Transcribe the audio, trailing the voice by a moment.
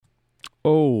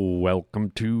Oh,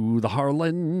 welcome to the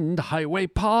Harland Highway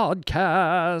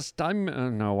Podcast.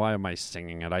 No, why am I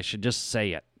singing it? I should just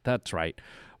say it. That's right.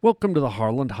 Welcome to the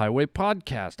Harland Highway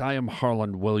Podcast. I am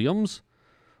Harland Williams.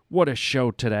 What a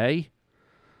show today.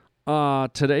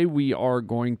 Today we are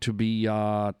going to be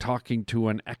talking to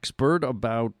an expert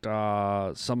about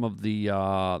some of the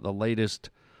latest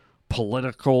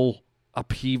political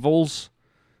upheavals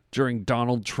during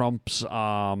Donald Trump's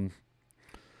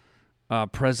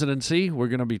presidency. We're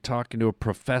going to be talking to a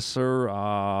professor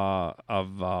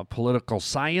of political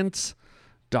science,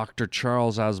 Dr.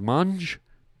 Charles Asmanj,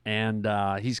 and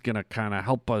he's going to kind of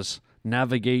help us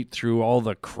navigate through all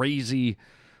the crazy,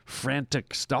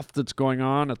 frantic stuff that's going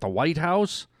on at the White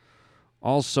House.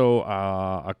 Also,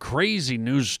 a crazy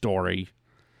news story.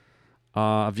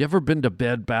 Have you ever been to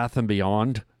Bed, Bath and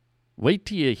Beyond? Wait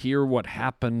till you hear what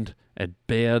happened at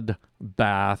Bed,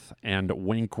 Bath, and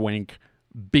wink, wink,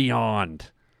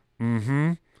 Beyond.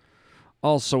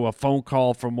 Also a phone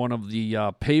call from one of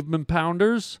the pavement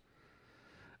pounders.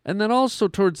 And then also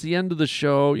towards the end of the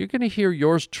show, you're going to hear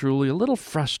yours truly a little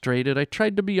frustrated. I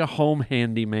tried to be a home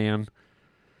handyman.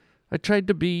 I tried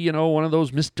to be, one of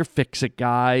those Mr. Fix-It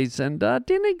guys, and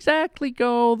didn't exactly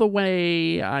go the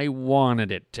way I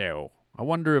wanted it to. I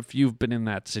wonder if you've been in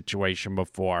that situation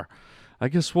before. I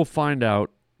guess we'll find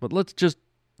out. But let's just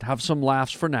have some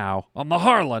laughs for now on the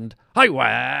Harland Highway.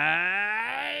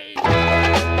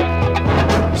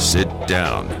 Sit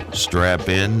down, strap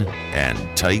in, and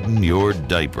tighten your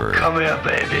diaper. Come here,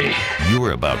 baby.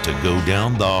 You're about to go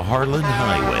down the Harland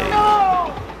Highway. No!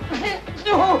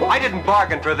 I didn't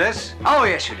bargain for this. Oh,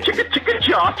 yes, you did.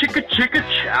 Chicka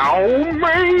chow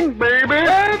mein, baby.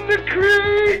 And the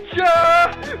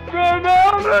creature from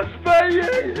outer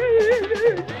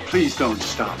space. Please don't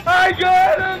stop. I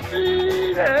got a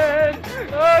mean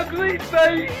and ugly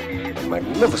face. A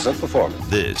magnificent performance.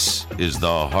 This is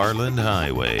the Harland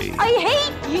Highway. I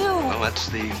hate you! Well, that's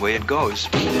the way it goes.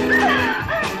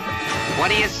 What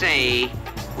do you say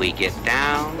we get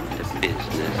down to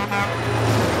business?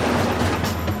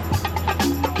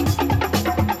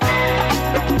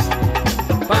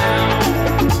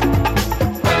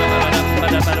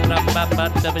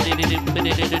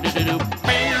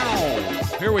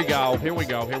 Here we go.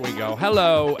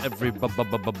 Hello, everybody.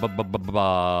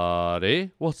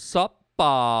 What's up,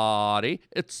 buddy?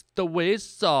 It's the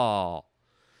Whistle.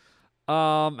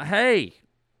 Hey,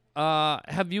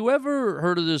 have you ever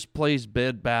heard of this place,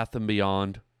 Bed, Bath and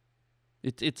Beyond?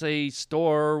 It's a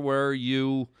store where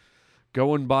you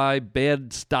go and buy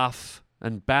bed stuff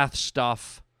and bath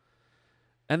stuff.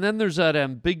 And then there's that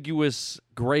ambiguous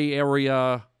gray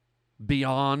area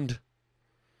beyond.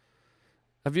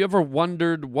 Have you ever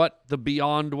wondered what the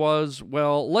beyond was?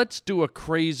 Well, let's do a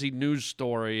crazy news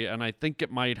story, and I think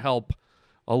it might help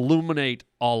illuminate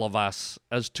all of us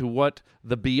as to what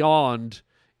the beyond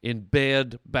in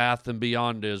Bed, Bath, and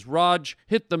Beyond is. Raj,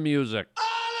 hit the music.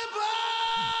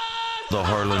 The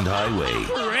Harland Highway.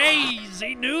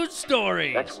 Crazy news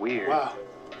story. That's weird. Wow.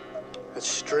 That's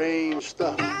strange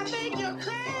stuff.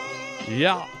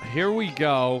 Yeah, here we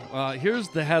go. Here's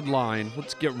the headline.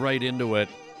 Let's get right into it.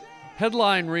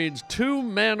 Headline reads, 2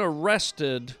 men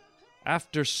arrested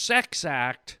after sex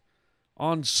act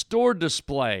on store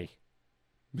display.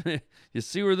 You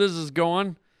see where this is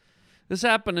going? This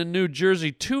happened in New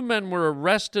Jersey. 2 men were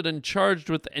arrested and charged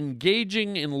with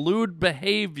engaging in lewd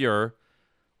behavior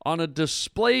on a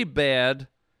display bed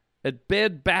at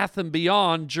Bed, Bath &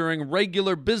 Beyond during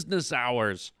regular business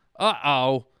hours.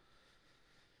 Uh-oh.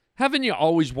 Haven't you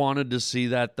always wanted to see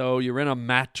that, though? You're in a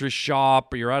mattress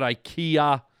shop, or you're at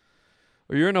IKEA,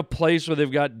 or you're in a place where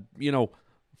they've got,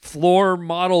 floor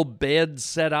model beds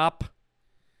set up.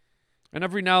 And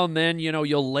every now and then,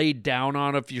 you'll lay down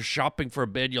on it. If you're shopping for a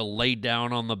bed, you'll lay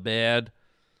down on the bed.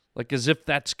 Like as if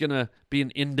that's going to be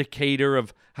an indicator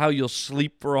of how you'll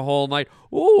sleep for a whole night.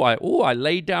 I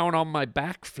lay down on my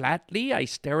back flatly. I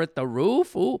stare at the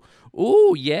roof.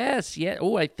 Yes.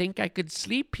 I think I could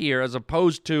sleep here, as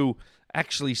opposed to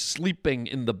actually sleeping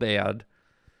in the bed.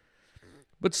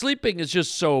 But sleeping is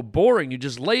just so boring. You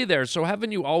just lay there. So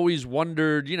haven't you always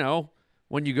wondered,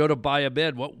 when you go to buy a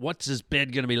bed, what's this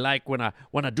bed going to be like when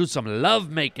I do some love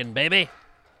making, baby?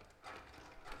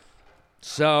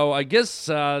 So I guess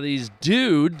these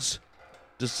dudes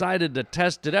decided to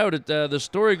test it out. The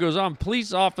story goes on.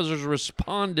 Police officers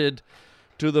responded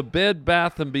to the Bed,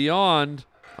 Bath & Beyond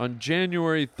on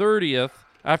January 30th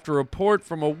after a report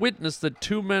from a witness that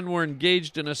 2 men were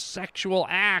engaged in a sexual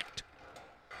act.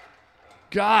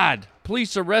 God,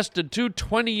 police arrested 2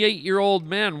 28-year-old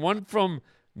men, one from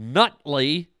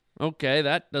Nutley, okay,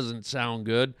 that doesn't sound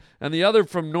good, and the other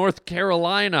from North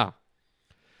Carolina.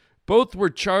 Both were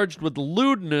charged with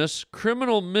lewdness,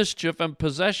 criminal mischief, and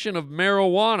possession of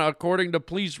marijuana, according to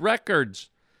police records.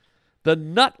 The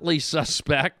Nutley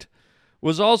suspect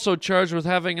was also charged with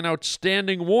having an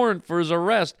outstanding warrant for his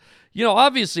arrest. You know,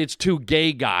 obviously it's two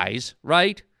gay guys,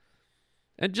 right?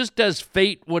 And just as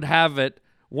fate would have it,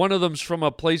 one of them's from a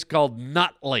place called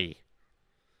Nutley.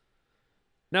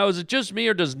 Now, is it just me,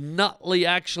 or does Nutley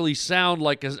actually sound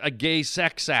like a gay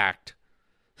sex act?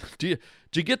 Do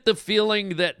you get the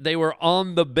feeling that they were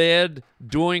on the bed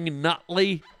doing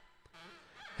Nutley?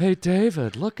 Hey,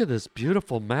 David, look at this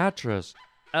beautiful mattress.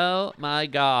 Oh, my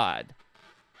God.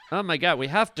 Oh, my God, we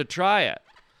have to try it.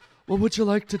 What would you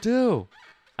like to do?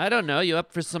 I don't know. You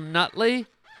up for some Nutley?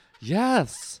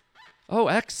 Yes. Oh,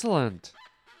 excellent.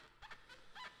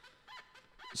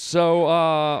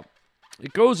 So,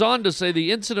 it goes on to say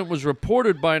the incident was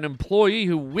reported by an employee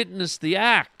who witnessed the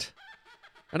act.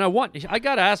 And I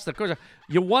got to ask the question,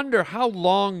 you wonder how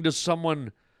long does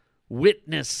someone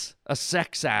witness a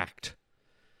sex act?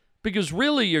 Because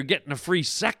really you're getting a free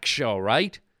sex show,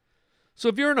 right? So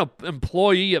if you're an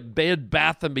employee at Bed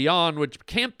Bath and Beyond, which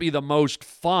can't be the most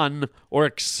fun or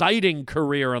exciting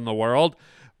career in the world,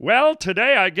 well,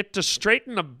 today I get to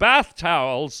straighten the bath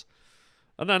towels.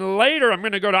 And then later I'm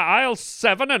going to go to aisle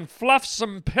 7 and fluff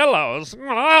some pillows.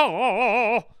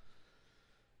 Oh.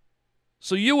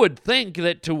 So you would think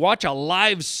that to watch a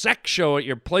live sex show at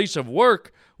your place of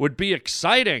work would be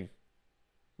exciting,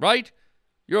 right?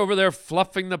 You're over there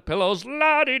fluffing the pillows.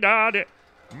 La-di-da-di.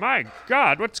 My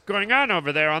God, what's going on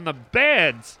over there on the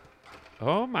beds?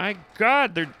 Oh, my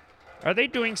God, are they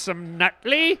doing some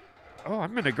Nutley? Oh,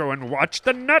 I'm going to go and watch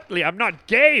the Nutley. I'm not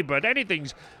gay, but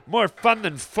anything's more fun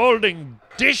than folding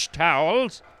dish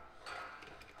towels.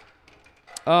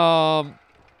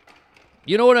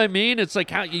 You know what I mean? It's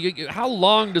like how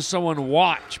long does someone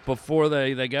watch before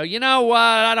they go, you know what,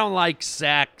 I don't like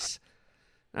sex.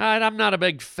 I'm not a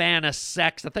big fan of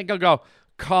sex. I think I'll go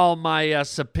call my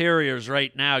superiors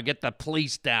right now, get the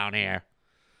police down here.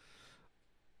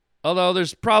 Although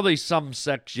there's probably some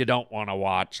sex you don't want to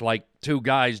watch, like two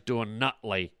guys doing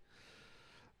Nutley.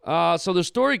 So the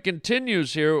story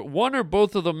continues here. One or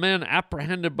both of the men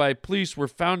apprehended by police were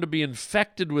found to be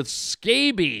infected with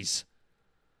scabies.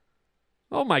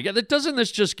 Oh my God, doesn't this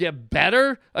just get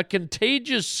better? A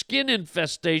contagious skin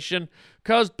infestation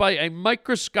caused by a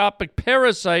microscopic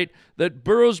parasite that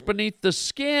burrows beneath the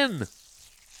skin.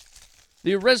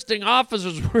 The arresting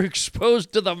officers were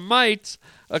exposed to the mites,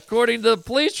 according to the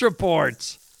police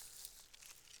reports.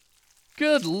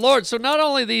 Good Lord. So not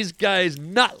only these guys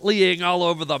nutleying all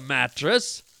over the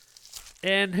mattress,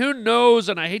 and who knows,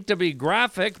 and I hate to be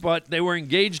graphic, but they were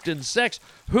engaged in sex.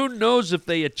 Who knows if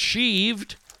they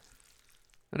achieved?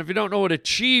 And if you don't know what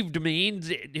achieved means,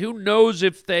 who knows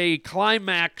if they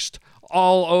climaxed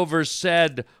all over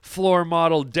said floor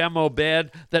model demo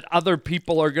bed that other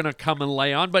people are going to come and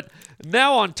lay on. But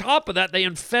now on top of that, they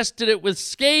infested it with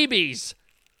scabies.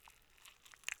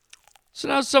 So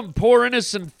now some poor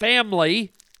innocent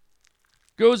family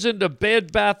goes into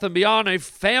Bed Bath and Beyond, a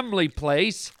family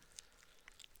place.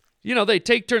 You know, they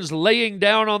take turns laying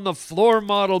down on the floor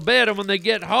model bed, and when they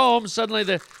get home, suddenly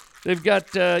they've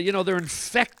got, they're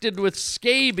infected with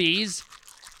scabies,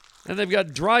 and they've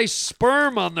got dry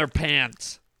sperm on their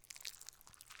pants.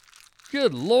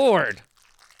 Good Lord.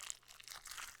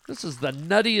 This is the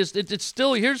nuttiest. It's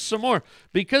still, here's some more.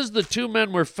 Because the two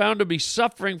men were found to be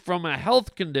suffering from a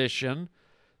health condition,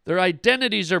 their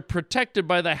identities are protected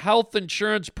by the Health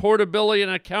Insurance Portability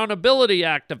and Accountability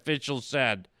Act, officials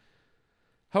said.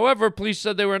 However, police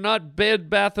said they were not Bed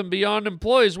Bath & Beyond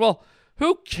employees. Well,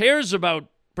 who cares about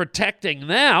protecting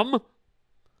them?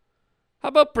 How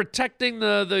about protecting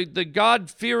the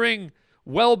God-fearing,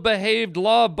 well-behaved,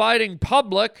 law-abiding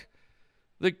public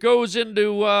that goes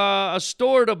into a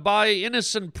store to buy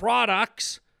innocent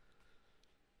products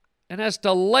and has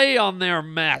to lay on their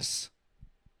mess?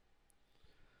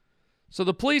 So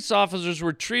the police officers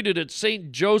were treated at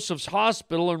St. Joseph's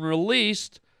Hospital and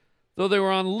released, though they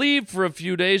were on leave for a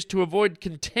few days to avoid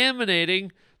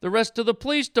contaminating the rest of the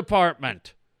police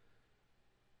department.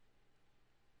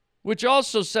 Which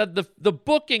also said the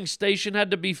booking station had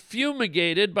to be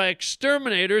fumigated by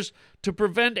exterminators to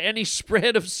prevent any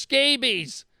spread of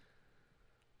scabies.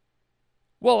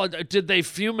 Well, did they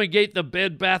fumigate the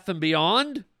Bed Bath &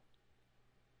 Beyond?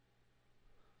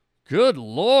 Good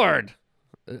Lord.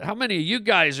 How many of you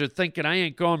guys are thinking I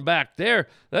ain't going back there?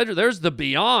 There's the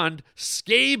Beyond.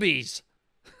 Scabies.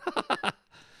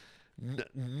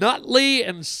 Nutley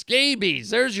and scabies.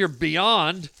 There's your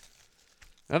Beyond.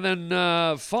 And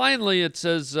then finally it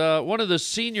says one of the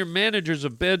senior managers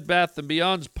of Bed Bath &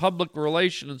 Beyond's public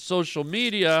relation and social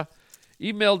media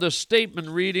emailed a statement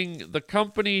reading, the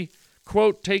company,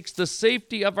 quote, takes the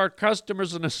safety of our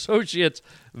customers and associates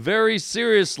very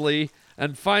seriously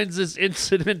and finds this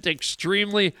incident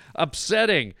extremely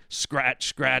upsetting. Scratch,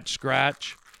 scratch,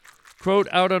 scratch. Quote,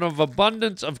 out of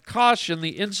abundance of caution,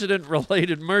 the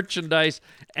incident-related merchandise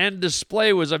and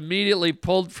display was immediately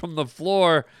pulled from the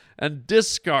floor and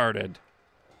discarded.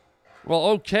 Well,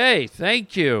 okay,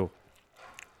 thank you.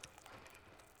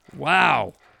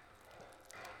 Wow.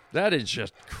 That is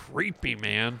just creepy,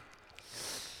 man.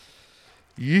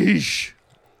 Yeesh.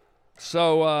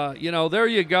 So, there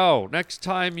you go. Next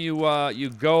time you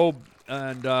go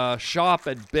and shop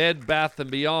at Bed, Bath and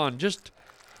Beyond, just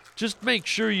make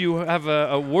sure you have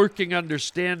a working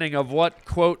understanding of what,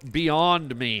 quote,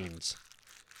 beyond means.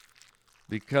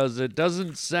 Because it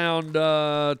doesn't sound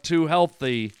too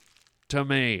healthy to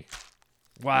me.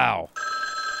 Wow.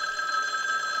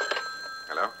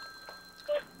 Hello?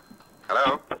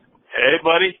 Hello? Hey,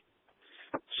 buddy.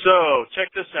 So,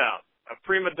 check this out. A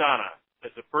prima donna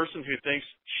is a person who thinks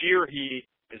she or he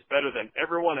is better than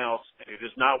everyone else and who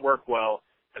does not work well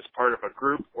as part of a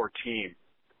group or team.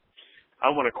 I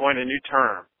want to coin a new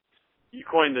term. You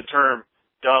coined the term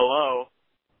Dullo.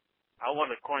 I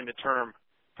want to coin the term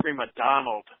Prima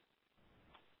Donald.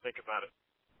 Think about it.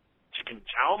 Chicken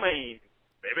chow mein,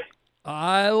 baby.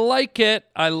 I like it.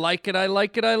 I like it. I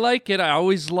like it. I like it. I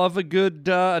always love a good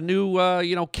new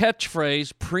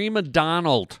catchphrase. Prima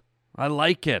Donald. I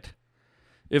like it.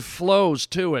 It flows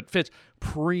too. It fits.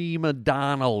 Prima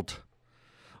Donald.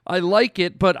 I like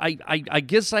it, but I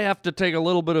guess I have to take a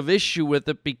little bit of issue with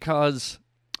it because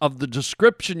of the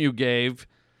description you gave.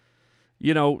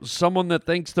 Someone that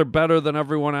thinks they're better than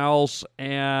everyone else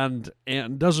and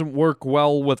doesn't work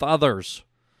well with others.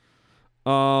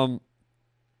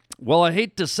 Well, I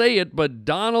hate to say it, but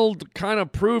Donald kind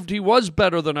of proved he was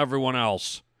better than everyone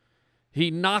else.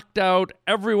 He knocked out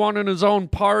everyone in his own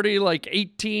party, like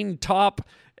 18 top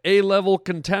A-level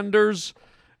contenders,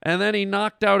 and then he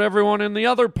knocked out everyone in the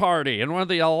other party. And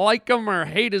whether you like him or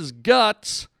hate his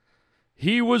guts,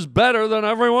 he was better than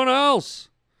everyone else.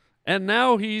 And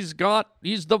now it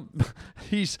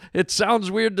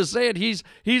sounds weird to say it,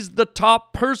 he's the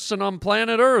top person on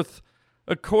planet Earth,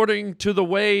 according to the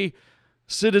way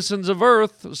citizens of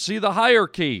Earth see the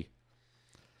hierarchy.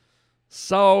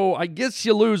 So I guess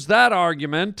you lose that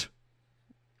argument.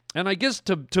 And I guess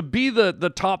to be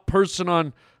the top person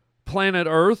on planet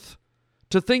Earth,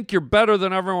 to think you're better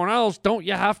than everyone else, don't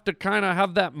you have to kind of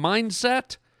have that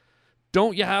mindset?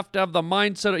 Don't you have to have the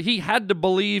mindset? He had to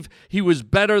believe he was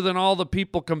better than all the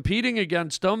people competing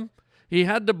against him. He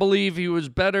had to believe he was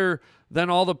better than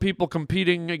all the people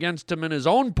competing against him in his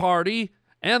own party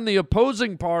and the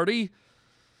opposing party.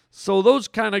 So those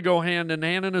kind of go hand in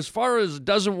hand. And as far as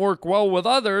doesn't work well with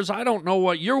others, I don't know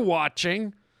what you're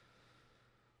watching.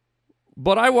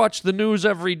 But I watch the news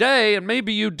every day, and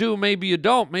maybe you do, maybe you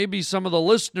don't. Maybe some of the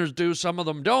listeners do, some of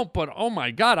them don't. But oh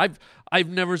my God, I've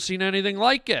never seen anything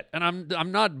like it, and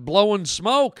I'm not blowing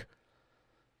smoke.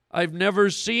 I've never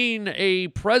seen a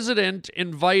president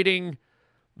inviting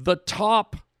the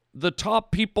top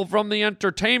people from the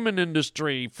entertainment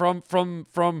industry, from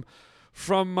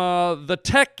the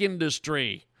tech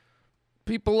industry,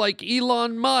 people like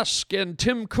Elon Musk and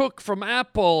Tim Cook from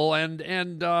Apple, and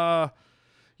the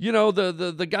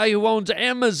guy who owns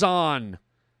Amazon,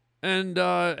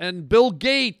 and Bill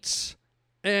Gates,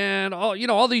 and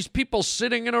all these people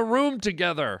sitting in a room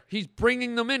together. He's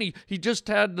bringing them in. He just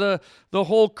had the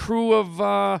whole crew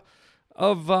of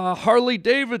Harley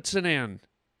Davidson in.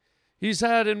 He's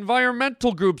had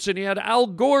environmental groups, and he had Al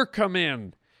Gore come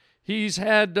in. He's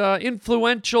had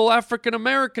influential African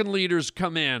American leaders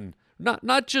come in.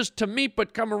 Not just to meet,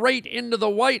 but come right into the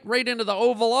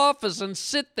Oval Office and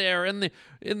sit there in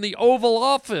the Oval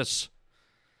Office.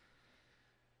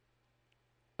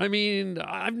 I mean,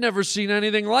 I've never seen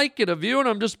anything like it of you, and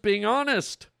I'm just being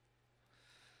honest.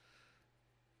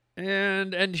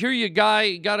 And here you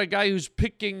got a guy who's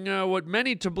picking what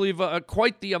many to believe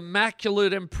quite the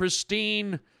immaculate and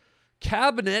pristine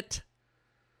cabinet.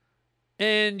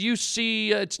 And you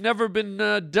see, it's never been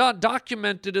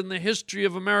documented in the history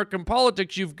of American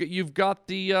politics. You've got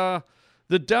the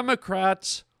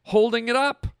Democrats holding it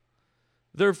up.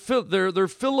 They're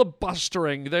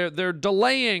filibustering. They're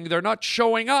delaying. They're not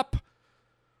showing up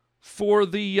for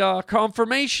the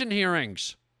confirmation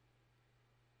hearings.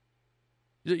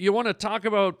 You want to talk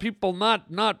about people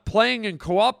not playing and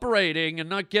cooperating and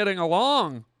not getting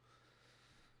along?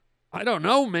 I don't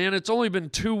know, man. It's only been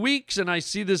 2 weeks, and I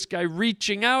see this guy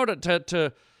reaching out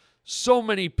to so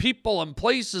many people and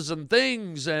places and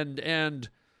things, and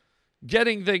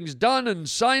getting things done and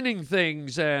signing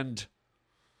things, and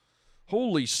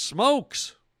Holy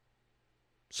smokes.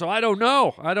 So I don't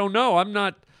know. I'm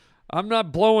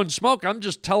not blowing smoke. I'm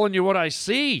just telling you what I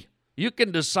see. You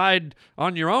can decide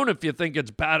on your own if you think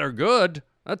it's bad or good.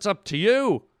 That's up to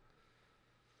you.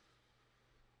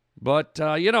 But,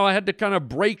 I had to kind of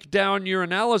break down your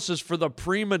analysis for the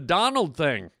prima Donald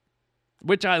thing,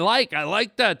 which I like. I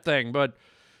like that thing. But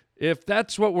if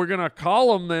that's what we're going to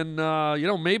call him, then,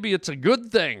 maybe it's a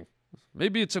good thing.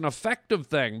 Maybe it's an effective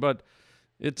thing. But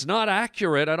it's not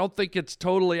accurate. I don't think it's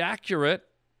totally accurate.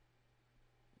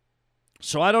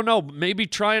 So I don't know. Maybe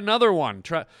try another one.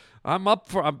 I'm up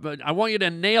for. I want you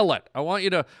to nail it. I want you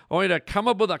to come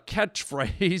up with a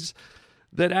catchphrase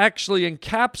that actually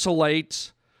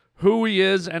encapsulates who he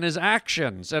is and his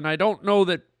actions. And I don't know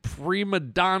that Prima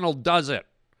Donald does it,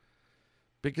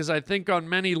 because I think on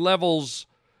many levels,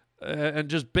 and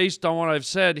just based on what I've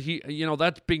said,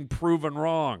 that's being proven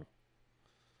wrong.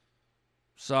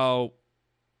 So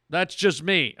that's just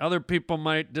me. Other people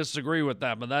might disagree with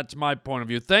that, but that's my point of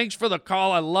view. Thanks for the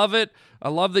call. I love it. I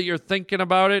love that you're thinking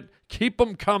about it. Keep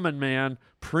them coming, man.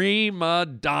 Prima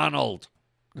Donald.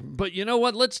 But you know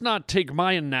what? Let's not take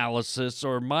my analysis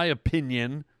or my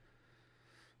opinion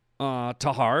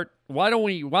to heart. Why don't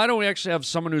we actually have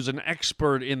someone who's an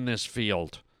expert in this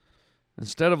field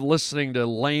instead of listening to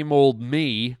lame old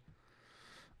me?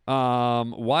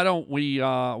 Why don't we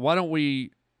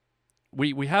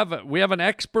have an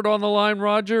expert on the line,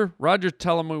 Roger? Roger's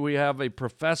telling me we have a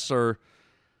professor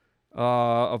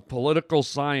of political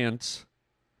science.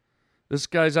 This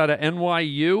guy's out of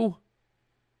NYU.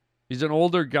 He's an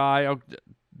older guy,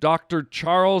 Dr.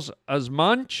 Charles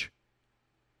Asmunch.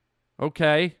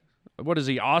 Okay. What is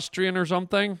he, Austrian or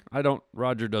something?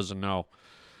 Roger doesn't know.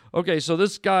 Okay, so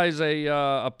this guy's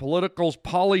a political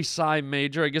Poly Sci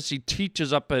major. I guess he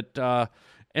teaches up at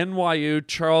NYU,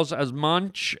 Charles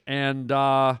Asmunch, and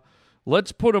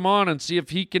let's put him on and see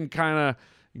if he can kind of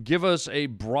give us a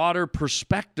broader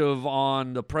perspective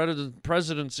on the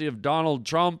presidency of Donald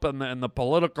Trump and the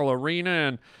political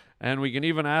arena, and we can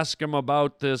even ask him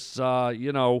about this,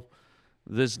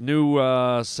 this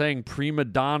new saying, Prima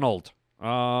Donald.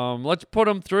 Let's put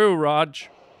him through, Raj.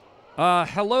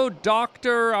 Hello,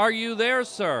 doctor. Are you there,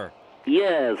 sir?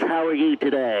 Yes. How are you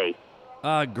today?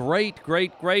 Great.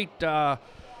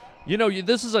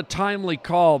 This is a timely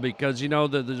call because,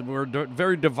 we're a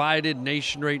very divided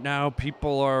nation right now.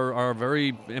 People are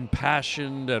very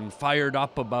impassioned and fired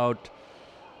up about,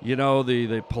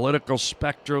 the political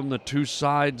spectrum, the two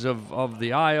sides of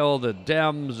the aisle, the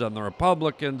Dems and the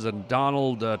Republicans and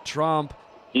Donald Trump.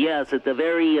 Yes, it's a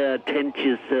very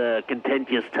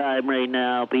contentious time right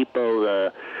now.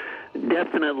 People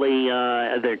definitely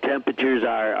their temperatures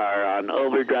are on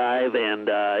overdrive, and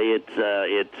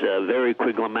it's very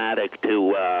problematic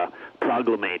to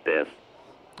proclamate this.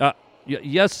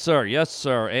 Yes,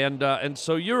 sir. And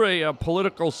so you're a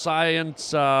political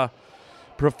science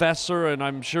professor, and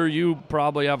I'm sure you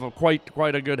probably have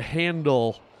quite a good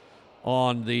handle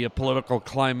on the political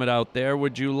climate out there.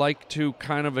 Would you like to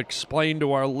kind of explain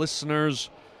to our listeners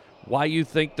why you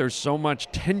think there's so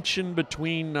much tension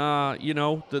between, the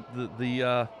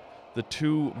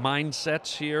two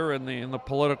mindsets here in the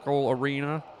political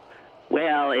arena?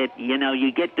 Well,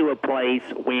 you get to a place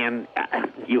when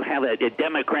you have a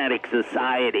democratic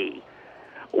society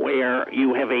where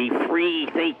you have a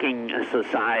free-thinking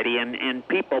society, and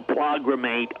people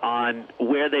programmate on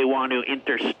where they want to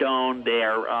interstone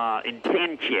their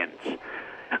intentions.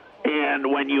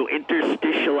 And when you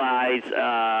interstitialize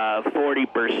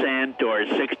 40% or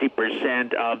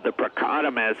 60% of the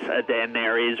procotomus, then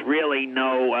there is really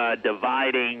no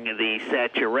dividing the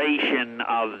saturation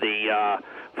of the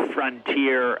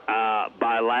frontier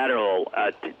bilateral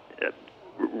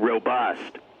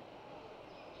robust.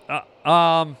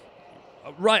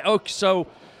 Right. Okay. So,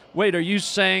 wait. Are you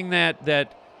saying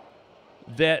that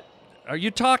are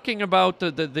you talking about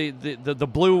the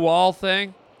blue wall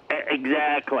thing?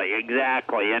 Exactly.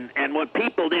 And what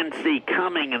people didn't see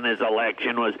coming in this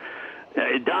election was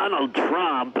Donald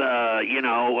Trump, for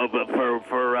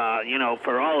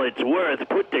all it's worth,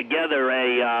 put together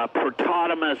a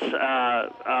prototymus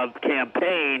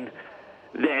campaign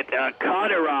that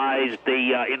cauterized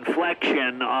the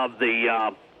inflection of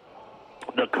the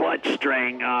clutch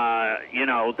string, the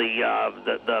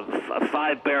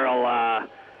five-barrel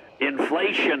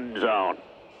inflation zone.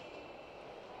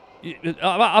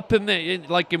 Up in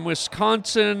in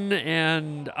Wisconsin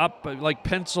and up like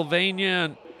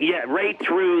Pennsylvania. Yeah, right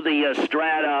through the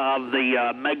strata of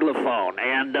the megalophone.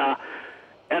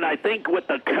 And I think what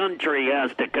the country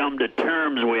has to come to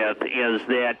terms with is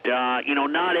that,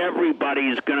 not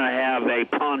everybody's going to have a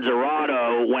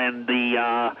Ponzerato when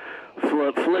the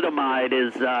Flitamide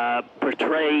is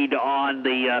portrayed on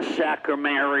the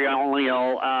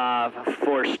sacramental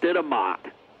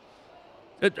forstitamide.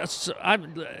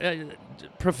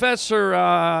 Professor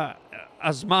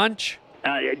Asmunch?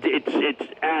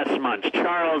 It's Assmunch,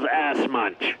 Charles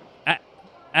Assmunch.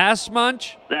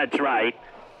 Assmunch? That's right.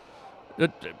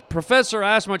 Professor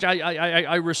Asmunch,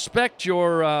 I respect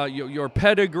your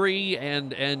pedigree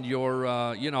and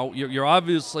your you're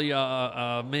obviously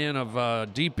a man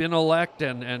of deep intellect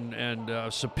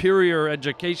and superior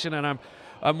education, and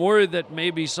I'm worried that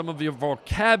maybe some of your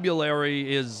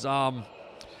vocabulary is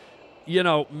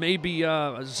maybe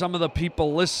some of the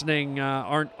people listening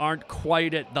aren't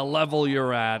quite at the level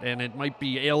you're at, and it might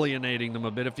be alienating them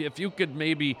a bit.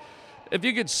 If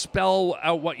you could spell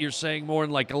out what you're saying more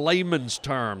in like layman's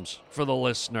terms for the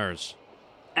listeners.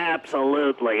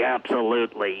 Absolutely. Yeah,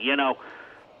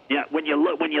 when you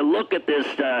look at this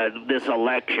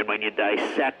election, when you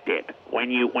dissect it,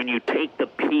 when you take the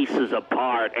pieces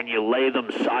apart and you lay them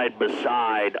side by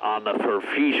side on the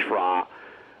verfischra,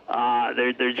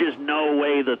 there's just no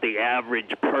way that the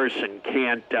average person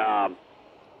can't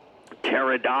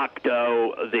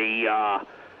pterodactyl the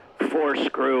four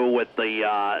screw with the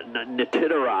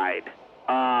nitidoride.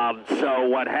 So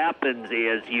what happens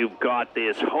is you've got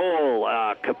this whole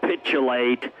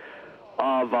capitulate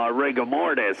of rigor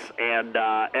mortis, and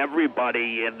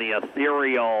everybody in the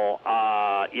ethereal,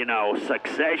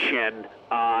 succession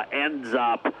ends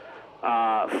up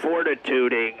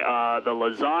fortituding the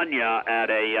lasagna at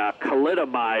a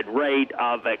thalidomide rate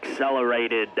of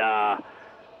accelerated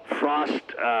frost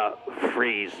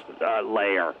freeze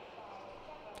layer.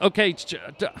 Okay,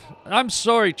 I'm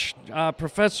sorry,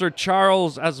 Professor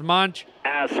Charles Asmunch.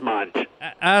 Asmunch.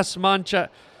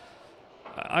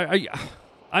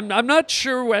 I'm not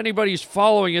sure anybody's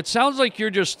following. It sounds like you're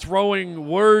just throwing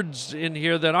words in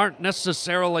here that aren't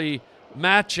necessarily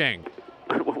matching.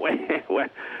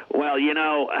 Well,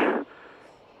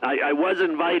 I was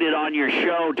invited on your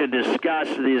show to discuss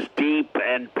this deep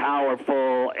and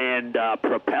powerful and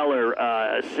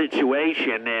propeller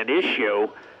situation and issue.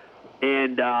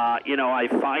 And, I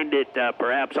find it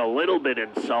perhaps a little bit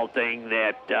insulting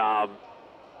that,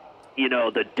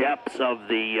 the depths of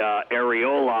the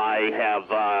areoli have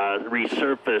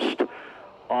resurfaced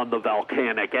on the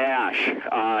volcanic ash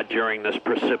during this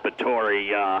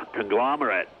precipitory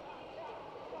conglomerate.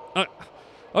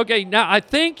 Okay, now I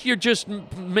think you're just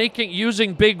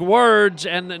using big words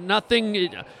and nothing.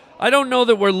 I don't know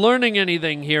that we're learning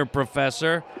anything here,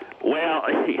 Professor. Well,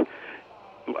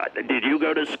 did you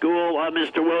go to school,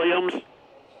 Mr. Williams?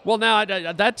 Well, now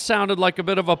that sounded like a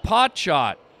bit of a pot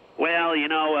shot. Well,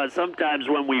 sometimes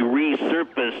when we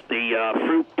resurface the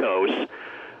fructose,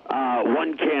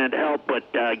 one can't help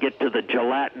but get to the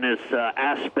gelatinous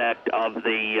aspect of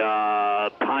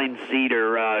the pine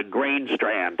cedar grain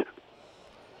strand.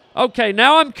 Okay,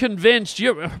 now I'm convinced.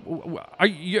 Are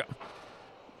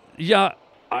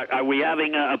we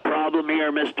having a problem here,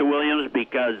 Mr. Williams?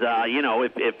 Because,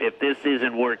 if this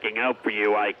isn't working out for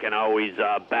you, I can always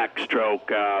backstroke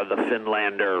the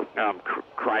Finlander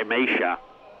Crymatia.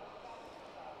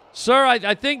 Sir,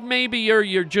 I think maybe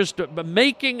you're just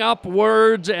making up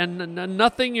words and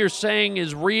nothing you're saying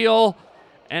is real,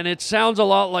 and it sounds a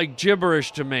lot like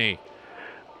gibberish to me.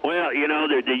 Well,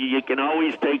 you can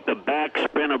always take the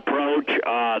backspin approach,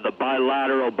 the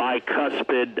bilateral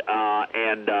bicuspid,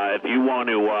 and if you want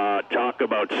to talk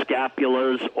about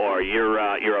scapulas or you're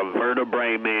a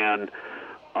vertebrae man,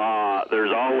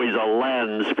 there's always a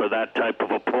lens for that type of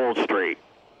upholstery.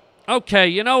 Okay,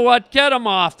 you know what? Get him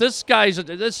off. This guy's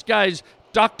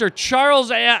Dr. Charles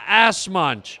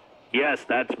Assmunch. Yes,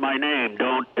 that's my name.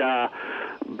 Don't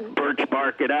birch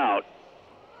bark it out.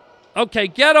 Okay,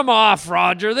 get him off,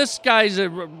 Roger. This guy's a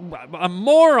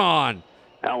moron.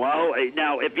 Hello?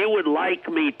 Now, if you would like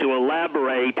me to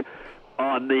elaborate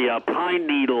on the pine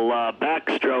needle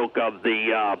backstroke of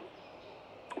the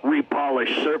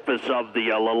repolished surface of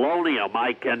the linoleum,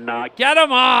 I can... Get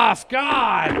him off!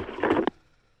 God!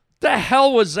 The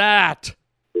hell was that?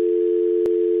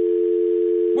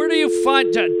 Where do you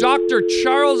find Dr.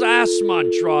 Charles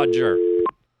Assmunch, Roger?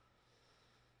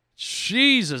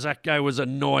 Jesus, that guy was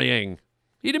annoying.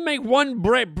 He didn't make one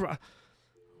break.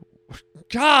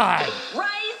 God.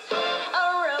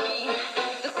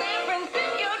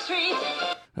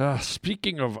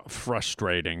 Speaking of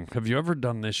frustrating, have you ever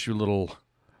done this, you little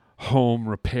home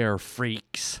repair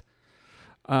freaks?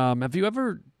 Have you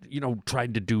ever,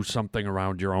 tried to do something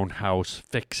around your own house,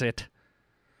 fix it?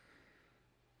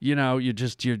 You're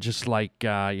just like,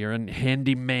 you're in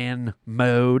handyman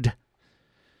mode.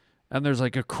 and there's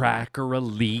like a crack or a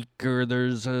leak or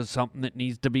there's something that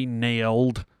needs to be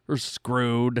nailed or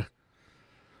screwed.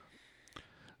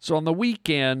 So on the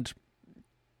weekend,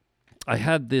 I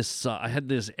had this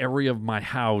area of my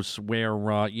house where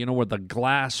where the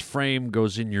glass frame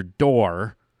goes in your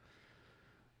door.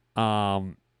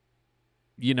 There's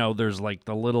like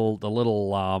the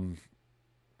little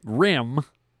rim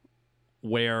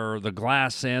where the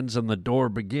glass ends and the door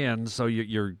begins, so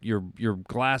your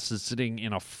glass is sitting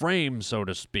in a frame, so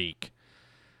to speak.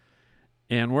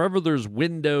 And wherever there's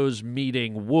windows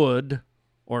meeting wood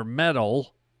or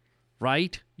metal,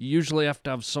 right, you usually have to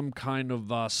have some kind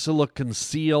of silicone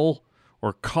seal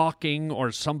or caulking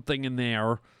or something in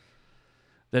there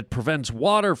that prevents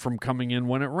water from coming in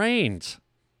when it rains,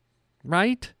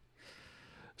 right?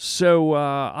 So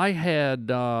I had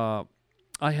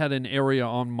an area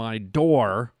on my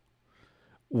door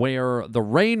where the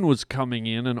rain was coming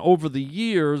in, and over the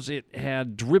years it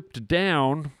had dripped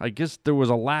down. I guess there was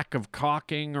a lack of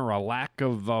caulking or a lack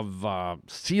of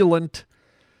sealant,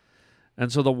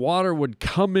 and so the water would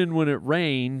come in when it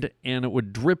rained, and it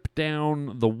would drip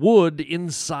down the wood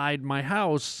inside my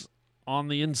house on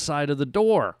the inside of the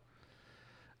door.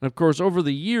 And of course, over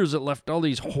the years, it left all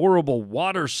these horrible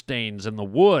water stains in the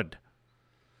wood,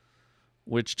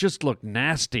 which just looked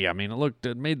nasty. I mean,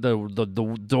 it made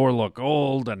the door look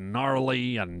old and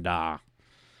gnarly, and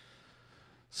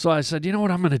so I said, you know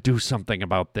what, I'm going to do something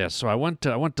about this. So I went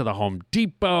to the Home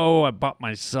Depot. I bought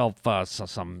myself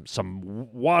some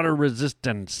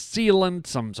water-resistant sealant,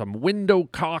 some window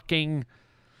caulking,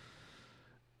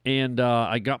 and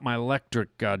I got my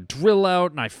electric drill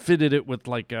out, and I fitted it with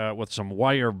with some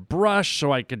wire brush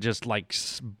so I could just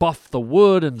buff the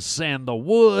wood and sand the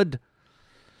wood.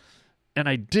 And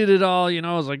I did it all,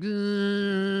 I was like, it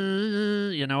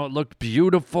looked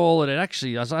beautiful. And I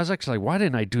was actually like, why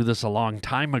didn't I do this a long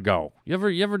time ago? You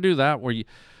ever do that where you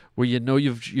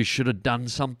should have done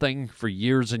something for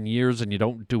years and years and you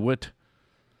don't do it?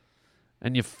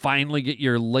 And you finally get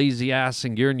your lazy ass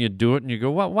in gear and you do it and you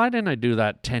go, well, why didn't I do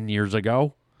that 10 years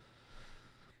ago?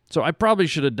 So I probably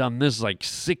should have done this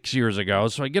 6 years ago.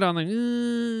 So I get on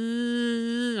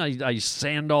I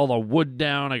sand all the wood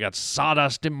down. I got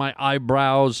sawdust in my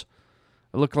eyebrows.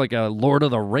 I look like a Lord of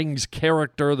the Rings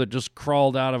character that just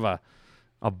crawled out of a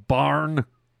barn.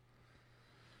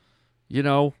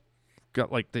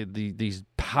 Got these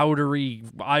powdery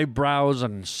eyebrows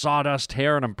and sawdust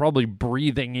hair, and I'm probably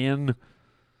breathing in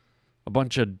a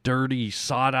bunch of dirty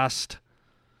sawdust.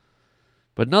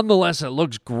 But nonetheless, it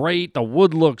looks great. The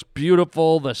wood looks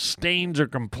beautiful. The stains are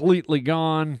completely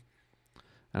gone.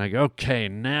 And I go, okay,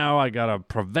 now I got to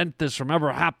prevent this from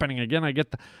ever happening again. I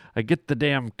get the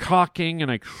damn caulking, and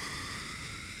I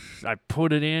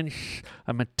put it in.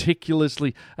 I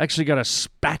meticulously actually got a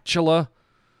spatula.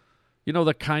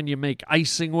 The kind you make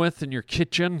icing with in your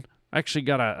kitchen. I actually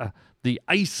got the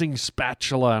icing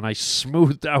spatula, and I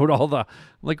smoothed out all the...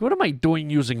 what am I doing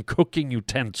using cooking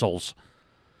utensils?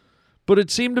 But it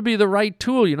seemed to be the right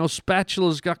tool.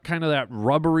 Spatula's got kind of that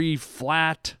rubbery,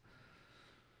 flat...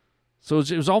 So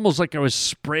it was almost like I was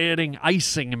spreading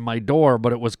icing in my door,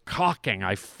 but it was caulking.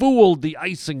 I fooled the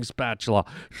icing spatula.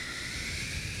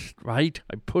 Right?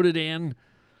 I put it in.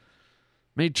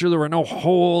 Made sure there were no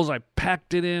holes. I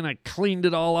packed it in. I cleaned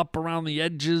it all up around the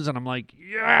edges. And I'm like,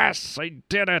 yes, I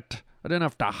did it. I didn't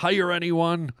have to hire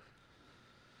anyone.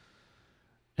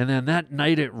 And then that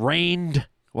night it rained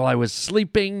while I was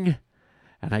sleeping.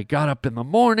 And I got up in the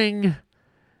morning.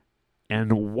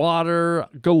 And water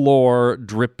galore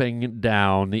dripping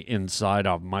down the inside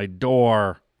of my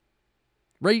door.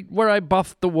 Right where I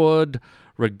buffed the wood,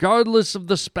 regardless of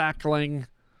the spackling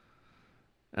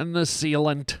and the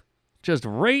sealant. Just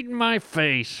right in my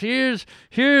face. Here's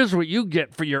what you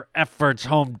get for your efforts,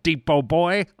 Home Depot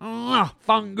boy.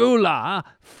 Fangula, huh?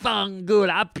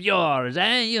 Fangula, up yours,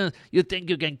 eh? You think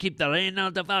you can keep the rain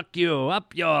out of fuck you?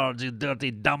 Up yours, you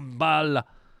dirty dumbbell.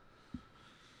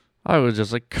 I was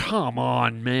just like, come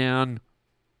on, man.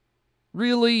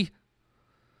 Really?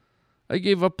 I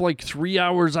gave up 3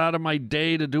 hours out of my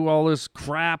day to do all this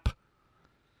crap.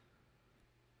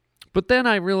 But then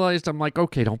I realized, I'm like,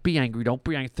 okay, don't be angry.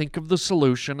 Think of the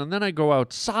solution. And then I go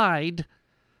outside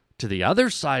to the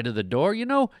other side of the door. You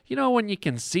know when you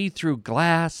can see through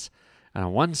glass, and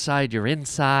on one side you're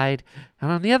inside,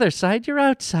 and on the other side you're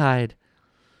outside.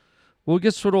 Well,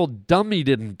 guess what old dummy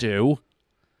didn't do?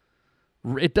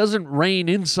 It doesn't rain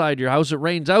inside your house. It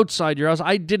rains outside your house.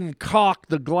 I didn't caulk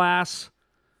the glass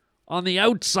on the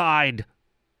outside.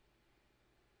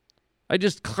 I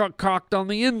just caulked on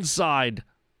the inside.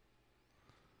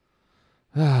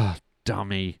 Ah,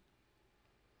 dummy.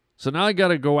 So now I got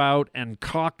to go out and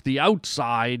caulk the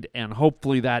outside, and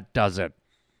hopefully that does it.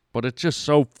 But it's just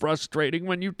so frustrating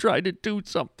when you try to do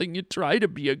something. You try to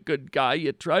be a good guy.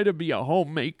 You try to be a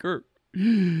homemaker.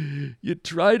 You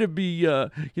try to be,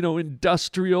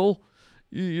 industrial.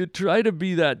 You try to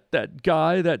be that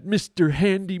guy, that Mr.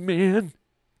 Handyman.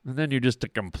 And then you're just a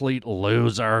complete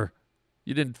loser.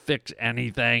 You didn't fix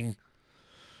anything.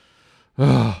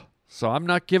 So I'm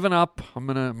not giving up. I'm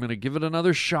gonna give it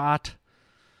another shot.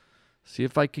 See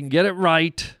if I can get it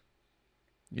right.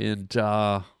 And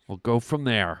we'll go from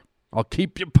there. I'll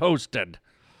keep you posted.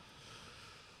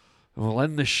 We'll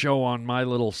end the show on my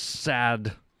little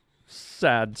sad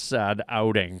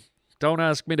outing. Don't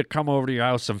ask me to come over to your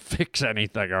house and fix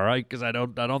anything, all right? Because I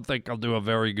don't think I'll do a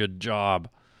very good job.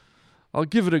 I'll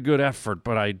give it a good effort,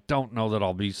 but I don't know that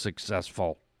I'll be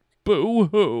successful.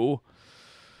 Boo-hoo.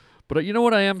 But you know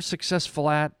what I am successful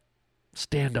at?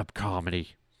 Stand-up comedy.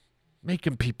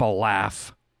 Making people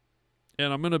laugh.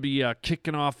 And I'm going to be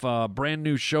kicking off a brand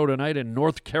new show tonight in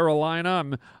North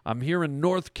Carolina. I'm here in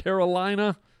North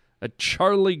Carolina at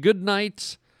Charlie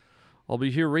Goodnight's. I'll be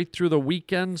here right through the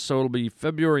weekend, so it'll be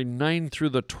February 9th through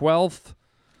the 12th.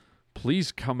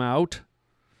 Please come out.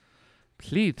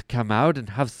 Please come out and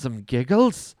have some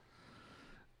giggles.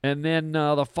 And then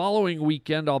the following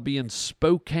weekend, I'll be in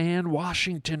Spokane,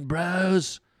 Washington,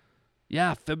 bros.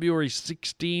 Yeah, February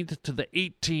 16th to the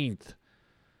 18th.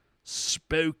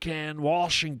 Spokane,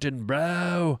 Washington,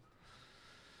 bro.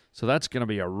 So that's going to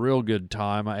be a real good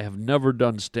time. I have never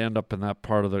done stand-up in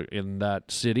that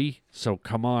city, so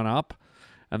come on up.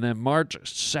 And then March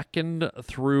 2nd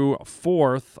through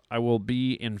 4th, I will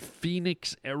be in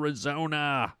Phoenix,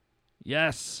 Arizona.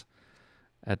 Yes,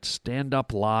 at Stand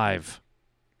Up Live.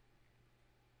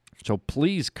 So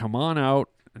please come on out,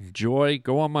 enjoy.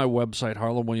 Go on my website,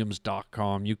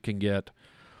 harlandwilliams.com. You can get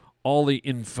all the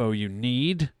info you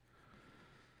need.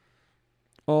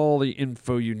 And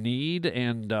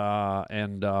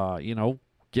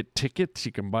get tickets.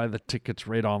 You can buy the tickets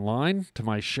right online to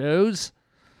my shows.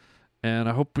 And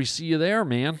I hope we see you there,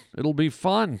 man. It'll be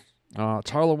fun.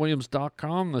 It's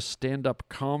harlandwilliams.com, the stand-up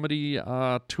comedy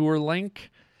tour link.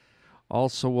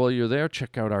 Also, while you're there,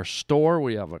 check out our store.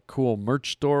 We have a cool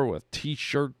merch store with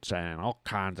T-shirts and all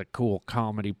kinds of cool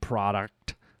comedy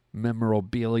product.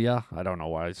 Memorabilia. I don't know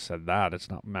why I said that. It's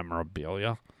not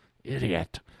memorabilia.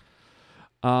 Idiot.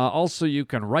 Also, you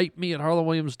can write me at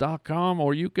harlandwilliams.com,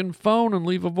 or you can phone and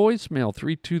leave a voicemail,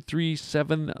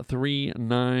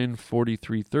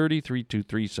 323-739-4330,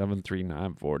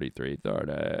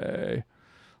 323-739-4330.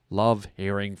 Love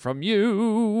hearing from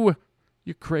you,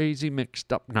 you crazy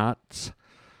mixed up nuts.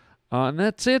 And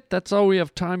that's it. That's all we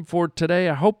have time for today.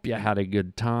 I hope you had a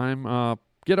good time.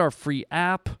 Get our free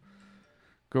app.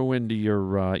 Go into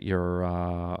your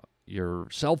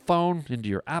cell phone, into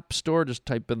your app store, just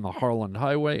type in the Harland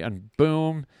Highway, and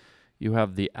boom, you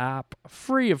have the app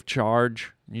free of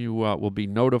charge. You will be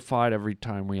notified every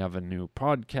time we have a new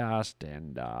podcast,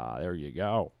 and there you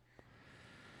go.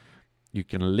 You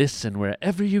can listen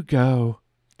wherever you go.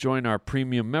 Join our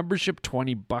premium membership,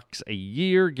 $20 a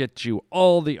year, gets you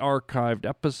all the archived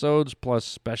episodes, plus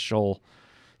special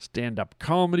stand-up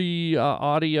comedy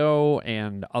audio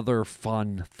and other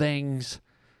fun things.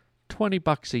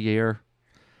 $20 a year.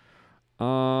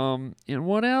 And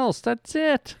what else? That's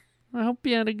it. I hope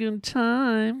you had a good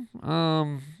time.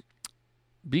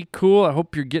 Be cool. I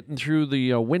hope you're getting through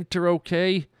the winter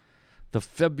okay. The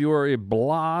February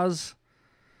blahs.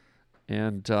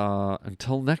 And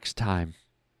until next time,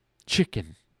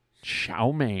 chicken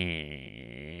chow mein,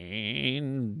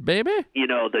 baby. You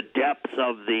know, the depths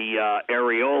of the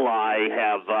areoli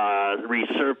have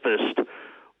resurfaced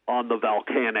on the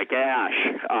volcanic ash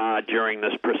during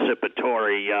this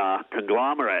precipitory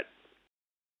conglomerate.